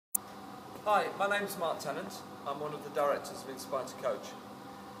Hi, my name's Mark Tennant. I'm one of the directors of Inspire to Coach.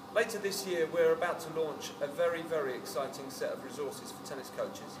 Later this year we're about to launch a very exciting set of resources for tennis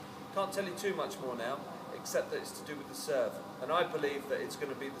coaches. Can't tell you too much more now, except that it's to do with the serve, and I believe that it's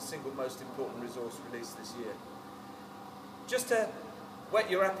going to be the single most important resource released this year. Just to whet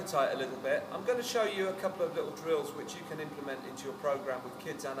your appetite a little bit, I'm going to show you a couple of little drills which you can implement into your program with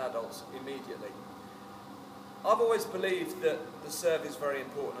kids and adults immediately. I've always believed that the serve is very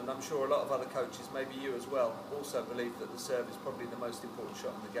important, and I'm sure a lot of other coaches, maybe you as well, also believe that the serve is probably the most important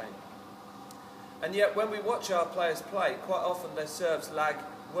shot in the game. And yet when we watch our players play, quite often their serves lag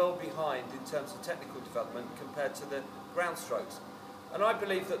well behind in terms of technical development compared to the ground strokes. And I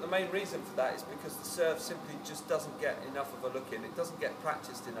believe that the main reason for that is because the serve simply just doesn't get enough of a look in. It doesn't get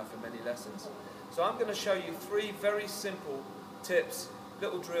practiced enough in many lessons. So I'm going to show you 3 very simple tips,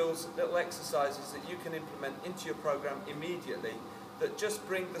 little drills, little exercises that you can implement into your program immediately that just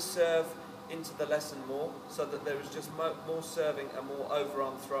bring the serve into the lesson more, so that there is just more serving and more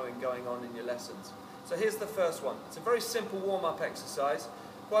overarm throwing going on in your lessons. So here's the first one. It's a very simple warm-up exercise.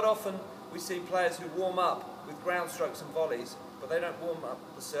 Quite often we see players who warm up with ground strokes and volleys, but they don't warm up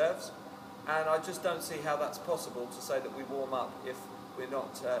the serves, and I just don't see how that's possible to say that we warm up if we're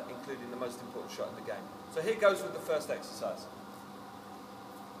not including the most important shot in the game. So here goes with the first exercise.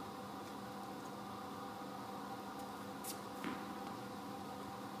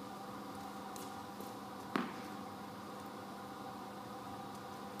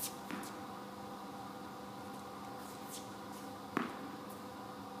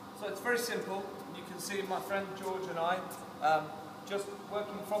 So it's very simple. You can see my friend George and I just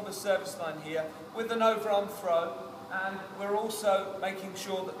working from the service line here with an overarm throw, and we're also making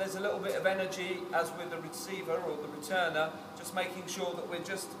sure that there's a little bit of energy as with the receiver or the returner, just making sure that we're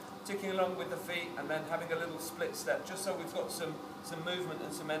just ticking along with the feet and then having a little split step, just so we've got some movement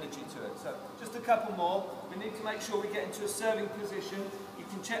and some energy to it. So just a couple more. We need to make sure we get into a serving position. You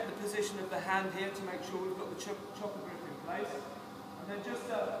can check the position of the hand here to make sure we've got the chopper grip in place. And then just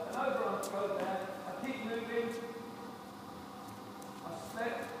an overarm throw there. I keep moving. I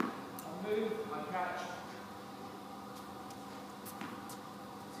step, I move, I catch.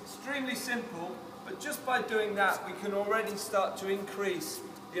 It's extremely simple, but just by doing that we can already start to increase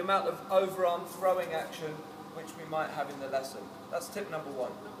the amount of overarm throwing action which we might have in the lesson. That's tip number 1.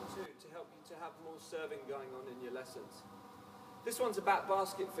 Number 2, to help you to have more serving going on in your lessons. This one's about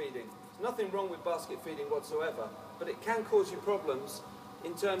basket feeding. There's nothing wrong with basket feeding whatsoever, but it can cause you problems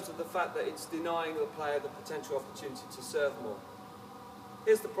in terms of the fact that it's denying the player the potential opportunity to serve more.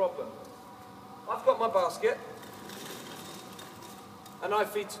 Here's the problem. I've got my basket, and I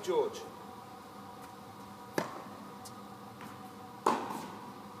feed to George.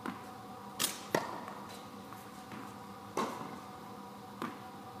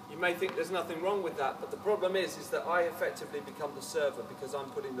 You may think there's nothing wrong with that, but the problem is that I effectively become the server because I'm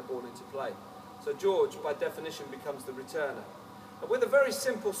putting the ball into play. So George, by definition, becomes the returner. And with a very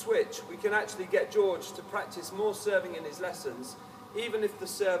simple switch, we can actually get George to practice more serving in his lessons, even if the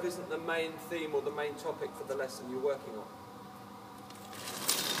serve isn't the main theme or the main topic for the lesson you're working on.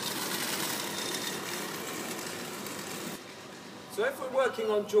 So if we're working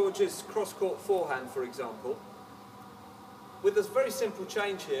on George's cross-court forehand, for example, with this very simple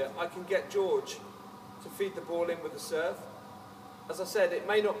change here, I can get George to feed the ball in with a serve. As I said, it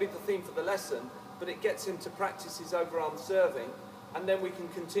may not be the theme for the lesson, but it gets him to practice his overarm serving, and then we can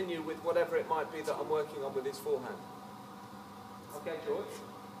continue with whatever it might be that I'm working on with his forehand. Okay, George?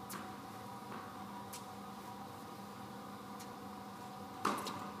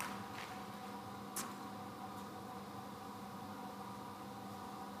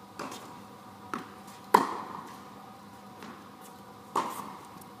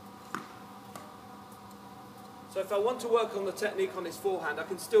 So if I want to work on the technique on his forehand, I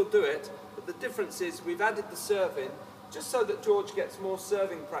can still do it, but the difference is we've added the serve in, just so that George gets more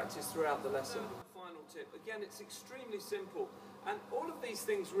serving practice throughout the lesson. Final tip, again, it's extremely simple, and all of these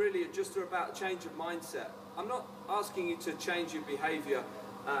things really are just about a change of mindset. I'm not asking you to change your behaviour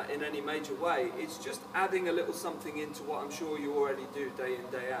in any major way, it's just adding a little something into what I'm sure you already do day in,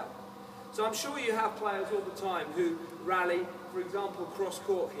 day out. So I'm sure you have players all the time who rally, for example,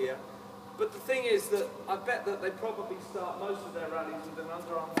 cross-court here. But the thing is that I bet that they probably start most of their rallies with an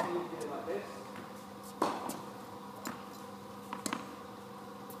underarm feed here like this.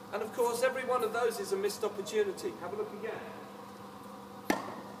 And of course, every one of those is a missed opportunity. Have a look again.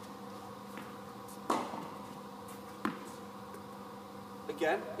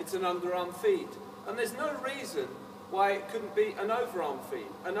 Again, it's an underarm feed. And there's no reason why it couldn't be an overarm feed,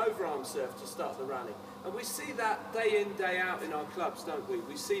 an overarm serve to start the rally. And we see that day in, day out in our clubs, don't we?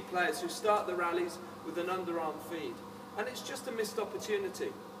 We see players who start the rallies with an underarm feed. And it's just a missed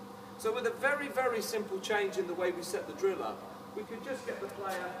opportunity. So with a very, very simple change in the way we set the drill up, we could just get the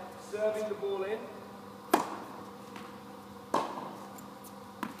player serving the ball in,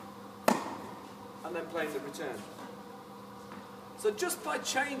 and then playing the return. So just by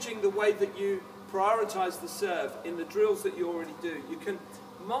changing the way that you prioritise the serve in the drills that you already do, you can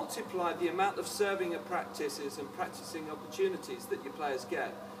multiply the amount of serving and practices and practicing opportunities that your players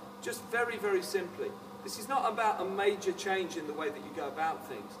get. Just very, very simply. This is not about a major change in the way that you go about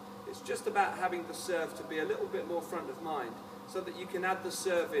things. It's just about having the serve to be a little bit more front of mind so that you can add the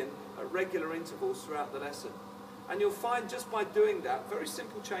serve in at regular intervals throughout the lesson. And you'll find just by doing that, very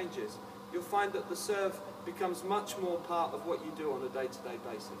simple changes, you'll find that the serve becomes much more part of what you do on a day-to-day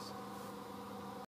basis.